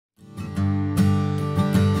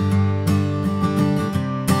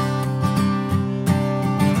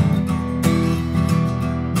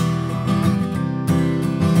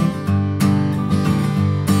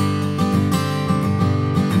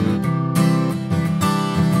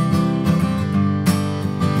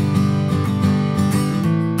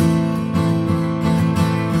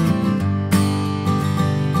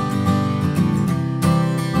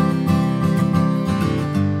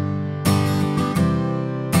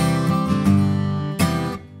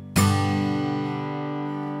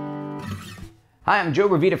Hi, I'm Joe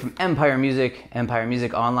Bravita from Empire Music,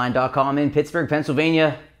 EmpireMusicOnline.com in Pittsburgh,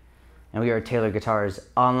 Pennsylvania. And we are Taylor Guitars'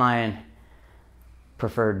 online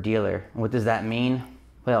preferred dealer. And what does that mean?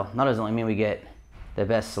 Well, that doesn't only mean we get the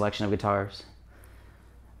best selection of guitars,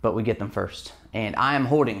 but we get them first. And I am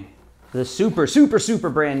holding the super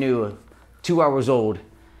brand new, 2 hours old,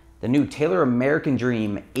 the new Taylor American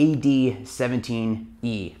Dream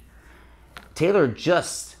AD17e. Taylor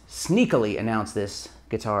just sneakily announced this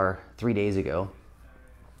guitar 3 days ago.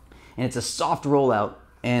 And it's a soft rollout.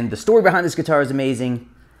 And the story behind this guitar is amazing.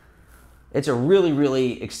 It's a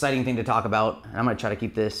really exciting thing to talk about. And I'm gonna try to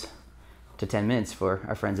keep this to 10 minutes for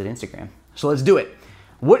our friends at Instagram. So let's do it.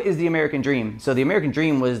 What is the American Dream? So the American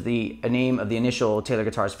Dream was the name of the initial Taylor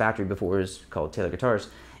Guitars factory before it was called Taylor Guitars.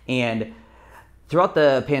 And throughout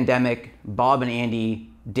the pandemic, Bob and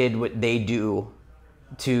Andy did what they do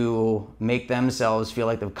to make themselves feel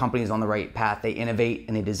like the company's on the right path. They innovate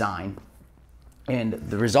and they design. And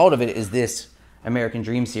the result of it is this American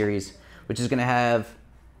Dream series, which is gonna have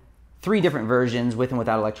 3 different versions with and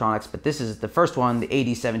without electronics, but this is the first one, the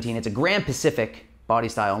AD17. It's a Grand Pacific body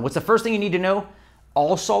style. And what's the first thing you need to know?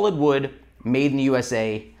 All solid wood, made in the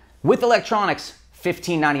USA, with electronics,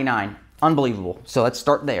 $15.99. Unbelievable. So let's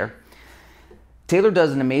start there. Taylor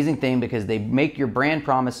does an amazing thing because they make your brand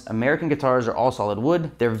promise. American guitars are all solid wood.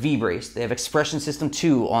 They're V-braced. They have Expression System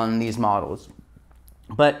 2 on these models.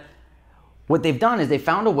 But what they've done is they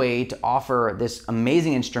found a way to offer this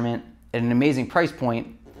amazing instrument at an amazing price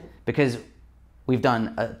point because we've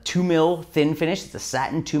done a 2mm thin finish. It's a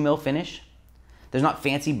satin 2mm finish. There's not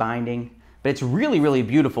fancy binding, but it's really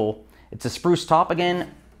beautiful. It's a spruce top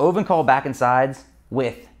again, oven call back and sides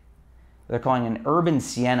with, they're calling an urban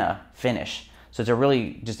sienna finish. So it's a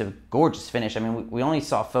really, just a gorgeous finish. I mean, we only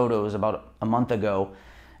saw photos about a month ago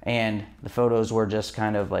and the photos were just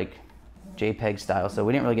kind of like JPEG style. So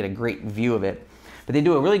we didn't really get a great view of it, but they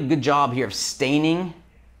do a really good job here of staining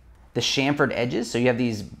the chamfered edges. So you have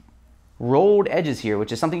these rolled edges here,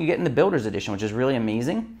 which is something you get in the Builder's Edition, which is really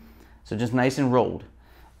amazing. So just nice and rolled,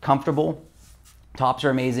 comfortable. Tops are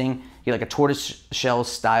amazing. You get like a tortoise shell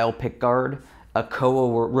style pick guard, a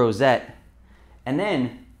koa rosette, and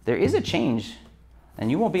then there is a change, and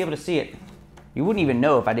you won't be able to see it. You wouldn't even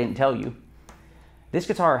know if I didn't tell you. This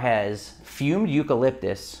guitar has fumed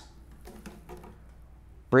eucalyptus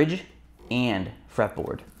bridge and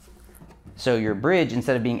fretboard. So your bridge,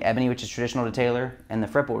 instead of being ebony, which is traditional to Taylor, and the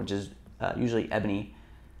fretboard, which is usually ebony,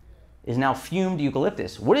 is now fumed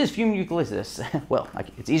eucalyptus. What is fumed eucalyptus? Well,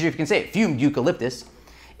 it's easier if you can say it. Fumed eucalyptus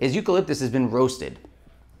is eucalyptus has been roasted.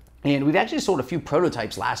 And we've actually sold a few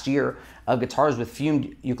prototypes last year of guitars with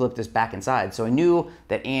fumed eucalyptus back inside. So I knew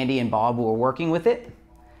that Andy and Bob were working with it.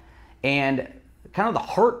 And kind of the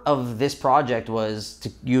heart of this project was to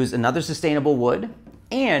use another sustainable wood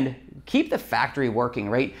and keep the factory working,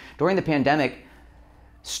 right? During the pandemic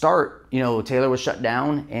Taylor was shut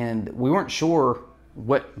down and we weren't sure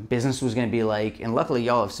what business was going to be like, and luckily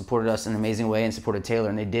y'all have supported us in an amazing way and supported Taylor,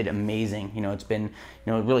 and they did amazing. It's been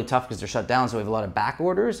really tough because they're shut down, so we have a lot of back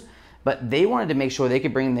orders, but they wanted to make sure they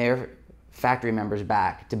could bring their factory members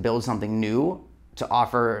back to build something new to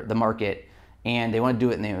offer the market, and they want to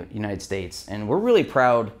do it in the United States. And we're really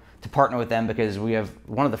proud to partner with them because we have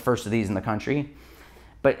one of the first of these in the country.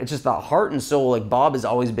 But it's just the heart and soul. Like, Bob has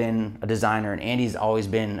always been a designer and Andy's always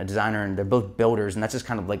been a designer, and they're both builders, and that's just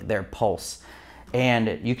kind of like their pulse.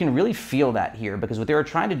 And you can really feel that here because what they were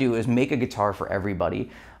trying to do is make a guitar for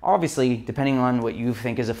everybody. Obviously, depending on what you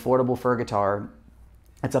think is affordable for a guitar,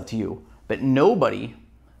 it's up to you. But nobody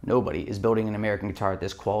is building an American guitar at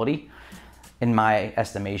this quality, in my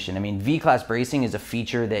estimation. I mean, V-class bracing is a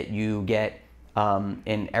feature that you get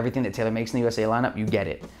in everything that Taylor makes in the USA lineup. You get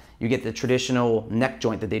it. You get the traditional neck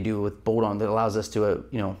joint that they do with bolt-on that allows us to,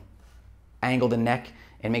 angle the neck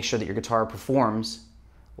and make sure that your guitar performs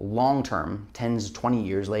long-term, 10 to 20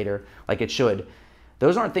 years later, like it should.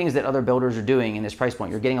 Those aren't things that other builders are doing in this price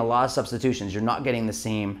point. You're getting a lot of substitutions. You're not getting the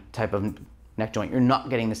same type of neck joint. You're not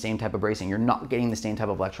getting the same type of bracing. You're not getting the same type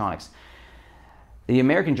of electronics. The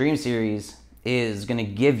American Dream series is going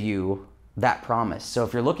to give you that promise. So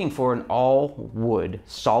if you're looking for an all-wood,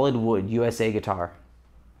 solid wood USA guitar,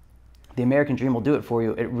 the American Dream will do it for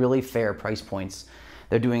you at really fair price points.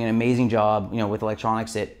 They're doing an amazing job, with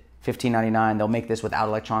electronics at $15.99. They'll make this without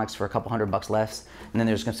electronics for a couple $100 less, and then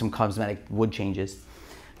there's some cosmetic wood changes.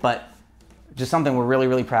 But just something we're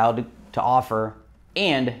really proud to offer.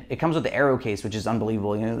 And it comes with the Aero case, which is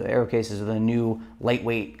unbelievable. The Aero cases are the new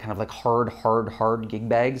lightweight, kind of like hard gig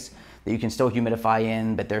bags that you can still humidify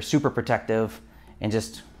in, but they're super protective and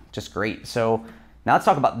just great. So now let's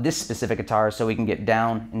talk about this specific guitar so we can get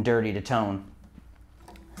down and dirty to tone.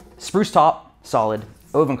 Spruce top, solid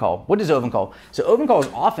Ovencall. What is Ovencall? So Ovencall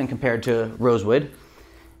is often compared to rosewood.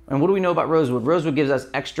 And what do we know about rosewood? Rosewood gives us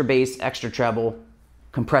extra bass, extra treble,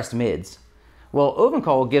 compressed mids. Well,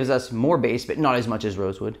 Ovencall gives us more bass, but not as much as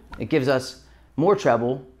rosewood. It gives us more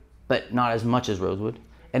treble, but not as much as rosewood.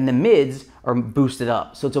 And the mids are boosted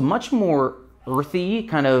up. So it's a much more earthy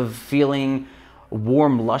kind of feeling,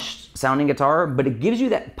 warm, lush sounding guitar, but it gives you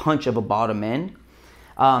that punch of a bottom end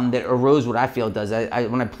that a rosewood, I feel, does.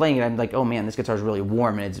 When I'm playing it, I'm like, oh man, this guitar is really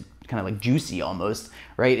warm and it's kind of like juicy almost,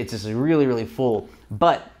 right? It's just really, really full.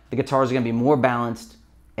 But the guitars are gonna be more balanced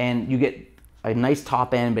and you get a nice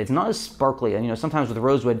top end, but it's not as sparkly. And you know, sometimes with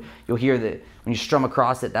rosewood, you'll hear that when you strum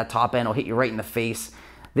across it, that top end will hit you right in the face.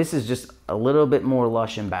 This is just a little bit more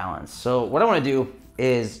lush and balanced. So what I wanna do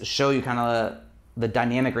is show you kind of the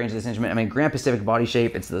dynamic range of this instrument. I mean, Grand Pacific body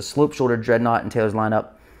shape, it's the slope shoulder dreadnought in Taylor's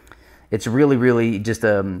lineup. It's really, really just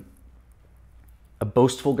a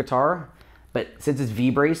boastful guitar, but since it's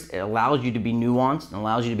V-braced, it allows you to be nuanced and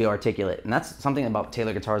allows you to be articulate. And that's something about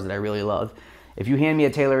Taylor guitars that I really love. If you hand me a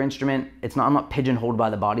Taylor instrument, I'm not pigeonholed by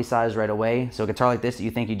the body size right away. So a guitar like this that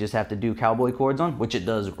you think you just have to do cowboy chords on, which it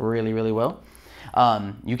does really, really well,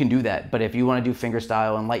 you can do that. But if you want to do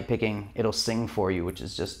fingerstyle and light picking, it'll sing for you, which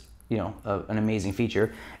is just, you know, an amazing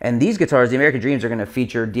feature. And these guitars, the American Dreams, are going to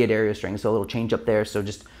feature Diodario strings, so a little change up there. So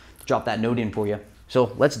just drop that note in for you.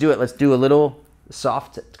 So let's do it. Let's do a little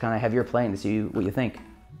soft, kind of heavier playing to see what you think.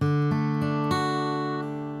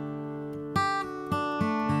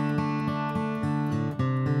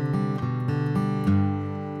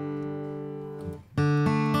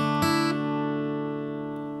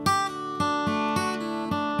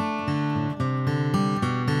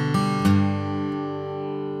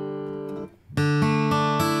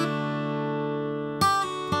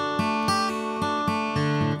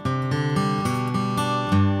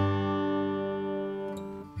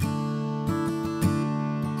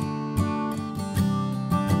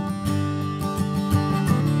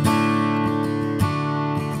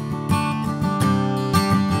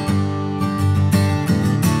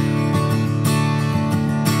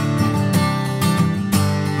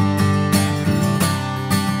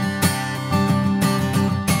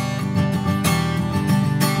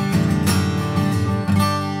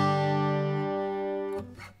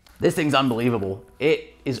 This thing's unbelievable.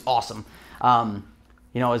 It is awesome. You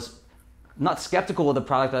know, I was not skeptical of the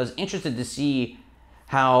product. I was interested to see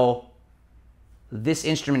how this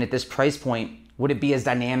instrument at this price point, would it be as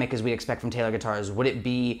dynamic as we expect from Taylor guitars? Would it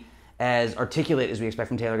be as articulate as we expect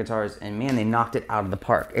from Taylor guitars? And man, they knocked it out of the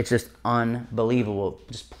park. It's just unbelievable.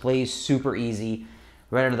 It just plays super easy,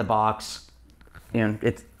 right out of the box. You know,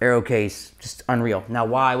 it's arrow case, just unreal. Now,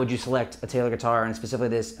 why would you select a Taylor guitar, and specifically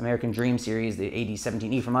this American Dream series, the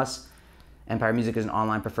AD17e from us? Empire Music is an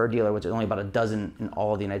online preferred dealer, which is only about a dozen in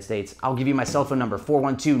all of the United States. I'll give you my cell phone number,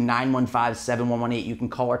 412-915-7118. You can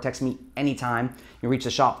call or text me anytime. You reach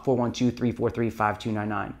the shop,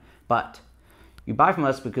 412-343-5299. But you buy from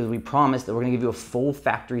us because we promise that we're gonna give you a full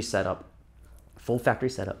factory setup. Full factory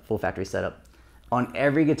setup. On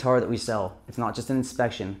every guitar that we sell. It's not just an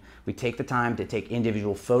inspection. We take the time to take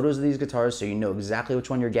individual photos of these guitars so you know exactly which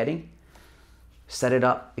one you're getting. Set it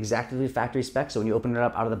up exactly to factory spec, so when you open it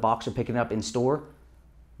up out of the box or pick it up in store,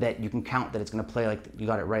 that you can count that it's gonna play like you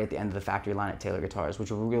got it right at the end of the factory line at Taylor Guitars,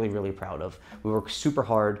 which we're really, really proud of. We work super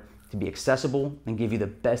hard to be accessible and give you the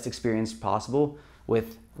best experience possible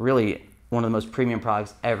with really one of the most premium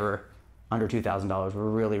products ever under $2,000. We're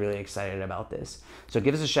really, really excited about this. So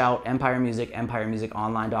give us a shout, Empire Music,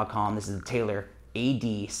 empiremusiconline.com. This is the Taylor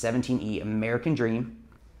AD17e American Dream.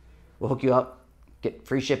 We'll hook you up, get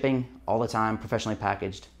free shipping all the time, professionally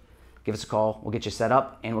packaged. Give us a call, we'll get you set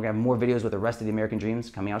up, and we're gonna have more videos with the rest of the American Dreams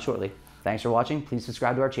coming out shortly. Thanks for watching, please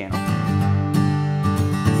subscribe to our channel.